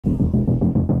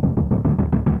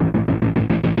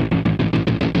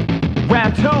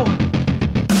tattoo.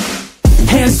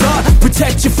 Hands up,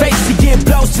 protect your face. You get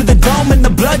blows to the dome and the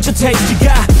blood you'll taste. You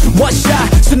got one shot,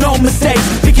 so no mistakes.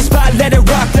 Pick your spot, let it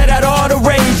rock, let out all the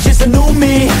rage. It's a new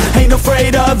me, ain't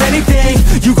afraid of anything.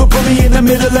 You could put me in the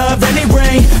middle of any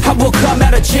ring. I will come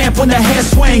out a champ when the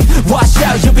hands swing. Watch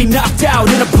out, you'll be knocked out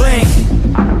in a blink.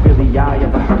 I can feel the eye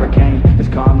of a hurricane. It's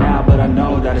calm now, but I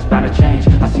know that it's bound to change.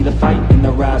 I see the fight in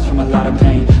the rise from a lot of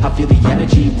pain. I feel the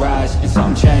energy rise and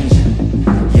something change.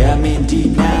 Yeah, I'm in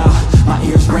deep now. My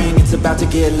ears ring, it's about to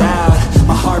get loud.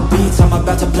 My heart beats, I'm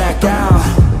about to black out.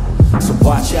 So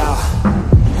watch out.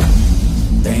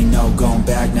 They ain't no going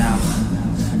back now.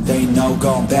 They ain't no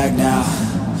going back now.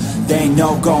 They ain't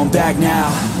no going back now.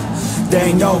 They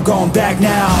ain't no going back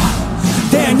now.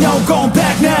 They ain't no going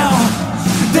back now.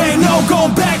 They ain't no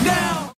going back now.